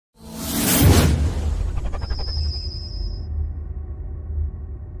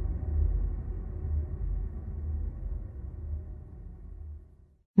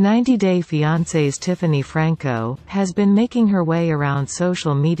90 Day Fiancé's Tiffany Franco has been making her way around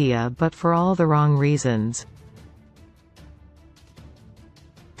social media, but for all the wrong reasons.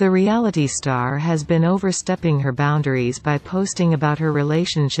 The reality star has been overstepping her boundaries by posting about her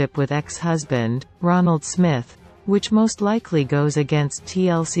relationship with ex-husband, Ronald Smith, which most likely goes against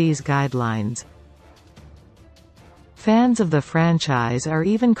TLC's guidelines. Fans of the franchise are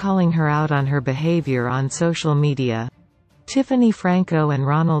even calling her out on her behavior on social media. Tiffany Franco and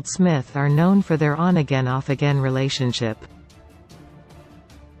Ronald Smith are known for their on-again off-again relationship.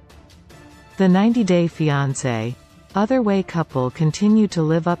 The 90 Day Fiancé other-way couple continued to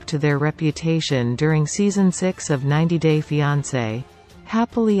live up to their reputation during Season 6 of 90 Day Fiancé,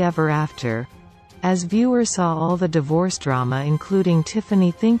 Happily Ever After, as viewers saw all the divorce drama, including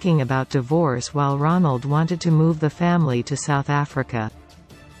Tiffany thinking about divorce while Ronald wanted to move the family to South Africa.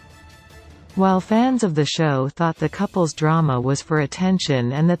 While fans of the show thought the couple's drama was for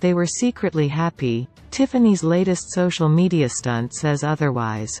attention and that they were secretly happy, Tiffany's latest social media stunt says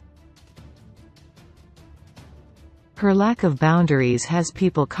otherwise. Her lack of boundaries has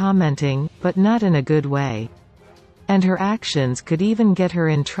people commenting, but not in a good way. And her actions could even get her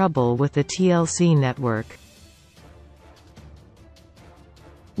in trouble with the TLC network.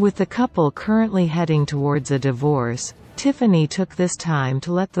 With the couple currently heading towards a divorce, Tiffany took this time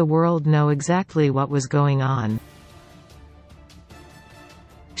to let the world know exactly what was going on.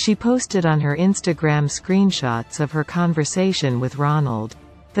 She posted on her Instagram screenshots of her conversation with Ronald.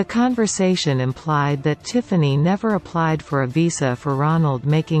 The conversation implied that Tiffany never applied for a visa for Ronald,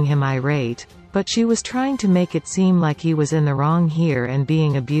 making him irate, but she was trying to make it seem like he was in the wrong here and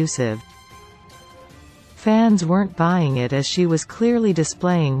being abusive. Fans weren't buying it, as she was clearly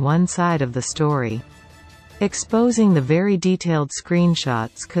displaying one side of the story. Exposing the very detailed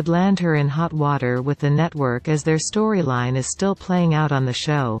screenshots could land her in hot water with the network, as their storyline is still playing out on the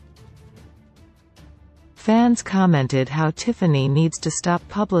show. Fans commented how Tiffany needs to stop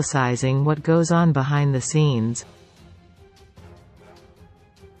publicizing what goes on behind the scenes.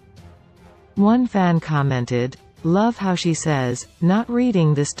 One fan commented, "Love how she says, 'Not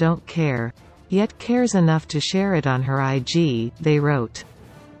reading this, don't care,' yet cares enough to share it on her IG," they wrote.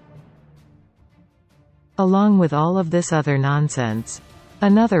 Along with all of this other nonsense.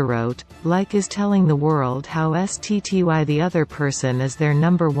 Another wrote, "Like is telling the world how STTY the other person is their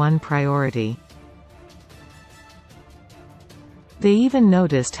 #1 priority." They even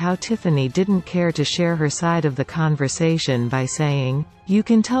noticed how Tiffany didn't care to share her side of the conversation by saying, "You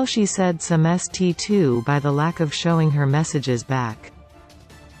can tell she said some ST too by the lack of showing her messages back."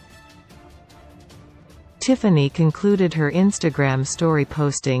 Tiffany concluded her Instagram story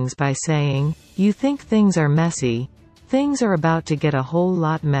postings by saying, "You think things are messy? Things are about to get a whole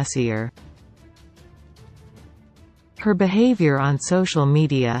lot messier." Her behavior on social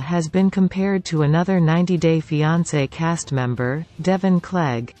media has been compared to another 90 Day Fiancé cast member, Devon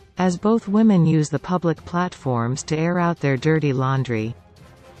Clegg, as both women use the public platforms to air out their dirty laundry.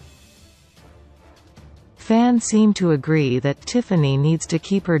 Fans seem to agree that Tiffany needs to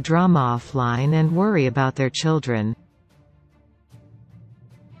keep her drama offline and worry about their children.